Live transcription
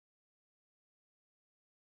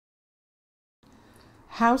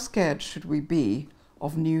How scared should we be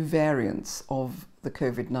of new variants of the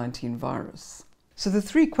COVID-19 virus? So the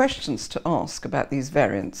three questions to ask about these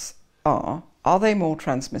variants are they more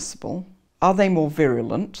transmissible? Are they more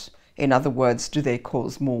virulent? In other words, do they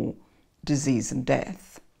cause more disease and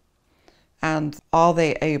death? And are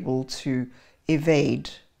they able to evade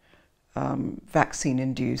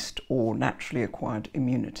vaccine-induced or naturally acquired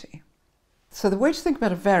immunity? So the way to think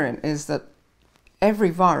about a variant is that every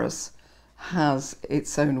virus has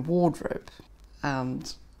its own wardrobe,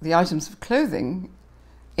 and the items of clothing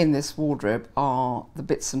in this wardrobe are the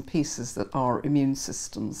bits and pieces that our immune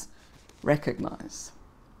systems recognise.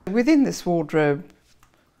 Within this wardrobe,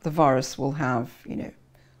 the virus will have,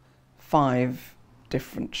 5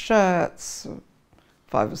 different shirts,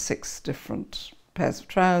 5 or 6 different pairs of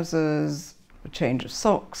trousers, a change of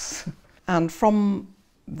socks, and from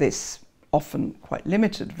this often quite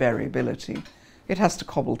limited variability, it has to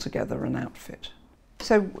cobble together an outfit.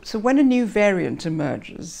 So when a new variant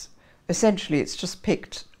emerges, essentially it's just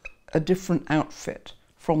picked a different outfit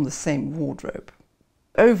from the same wardrobe.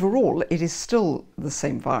 Overall, it is still the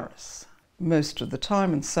same virus most of the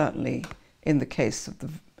time, and certainly in the case of the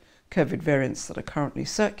COVID variants that are currently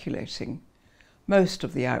circulating, most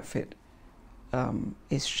of the outfit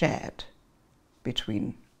is shared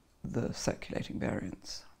between the circulating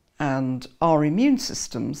variants. And our immune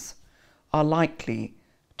systems are likely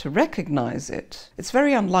to recognise it. It's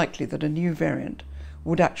very unlikely that a new variant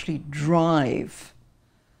would actually drive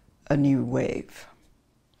a new wave.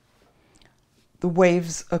 The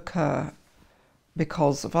waves occur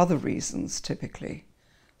because of other reasons, typically,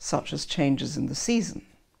 such as changes in the season.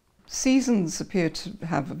 Seasons appear to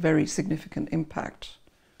have a very significant impact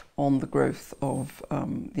on the growth of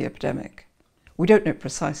the epidemic. We don't know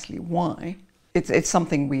precisely why. It's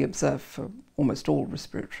something we observe for almost all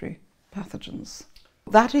respiratory pathogens.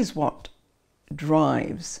 That is what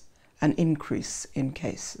drives an increase in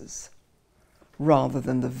cases, rather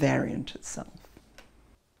than the variant itself.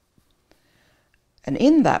 And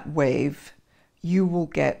in that wave, you will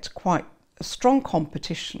get quite a strong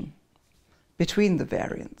competition between the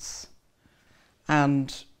variants,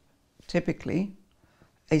 and typically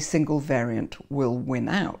a single variant will win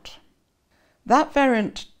out. That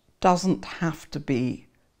variant doesn't have to be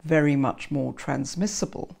very much more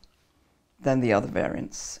transmissible than the other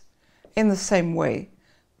variants, in the same way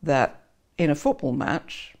that in a football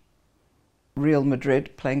match, Real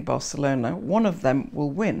Madrid playing Barcelona, one of them will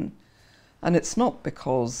win. And it's not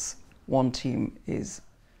because one team is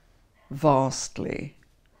vastly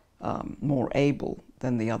more able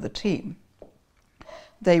than the other team.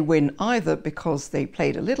 They win either because they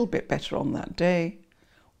played a little bit better on that day,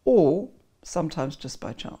 or sometimes just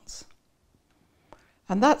by chance.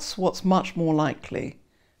 And that's what's much more likely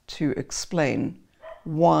to explain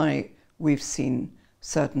why we've seen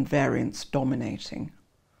certain variants dominating.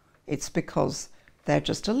 It's because they're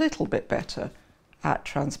just a little bit better at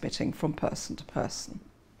transmitting from person to person.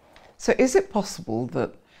 So is it possible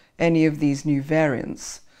that any of these new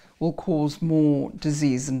variants will cause more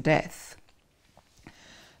disease and death?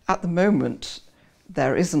 At the moment,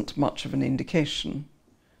 there isn't much of an indication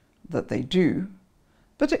that they do,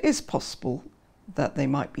 but it is possible that they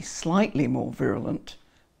might be slightly more virulent,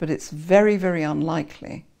 but it's very, very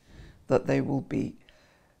unlikely that they will be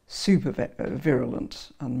super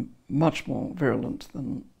virulent and much more virulent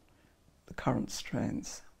than the current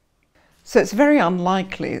strains. So it's very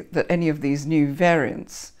unlikely that any of these new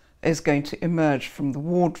variants is going to emerge from the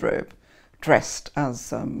wardrobe dressed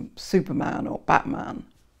as Superman or Batman.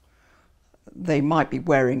 They might be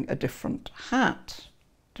wearing a different hat,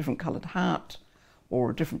 different coloured hat, or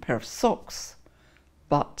a different pair of socks,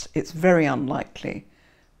 but it's very unlikely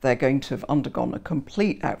they're going to have undergone a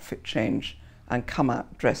complete outfit change and come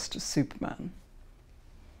out dressed as Superman.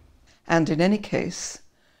 And in any case,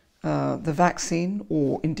 the vaccine,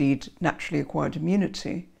 or indeed naturally acquired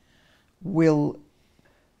immunity, will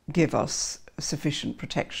give us sufficient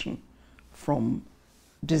protection from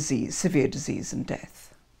disease, severe disease and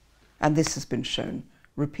death. And this has been shown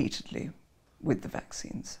repeatedly with the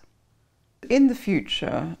vaccines. In the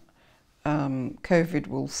future, COVID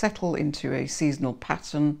will settle into a seasonal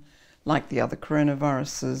pattern like the other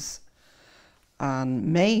coronaviruses,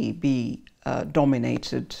 and may be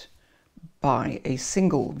dominated by a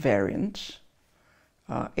single variant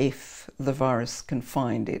if the virus can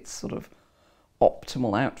find its sort of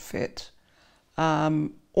optimal outfit,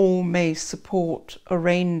 or may support a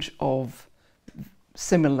range of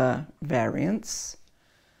similar variants,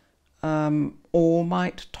 or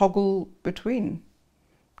might toggle between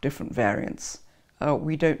different variants.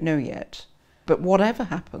 We don't know yet. But whatever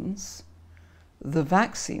happens, the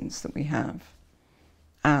vaccines that we have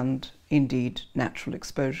and indeed natural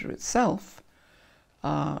exposure itself,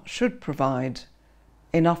 should provide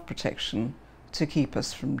enough protection to keep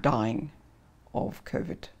us from dying of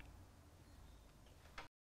COVID.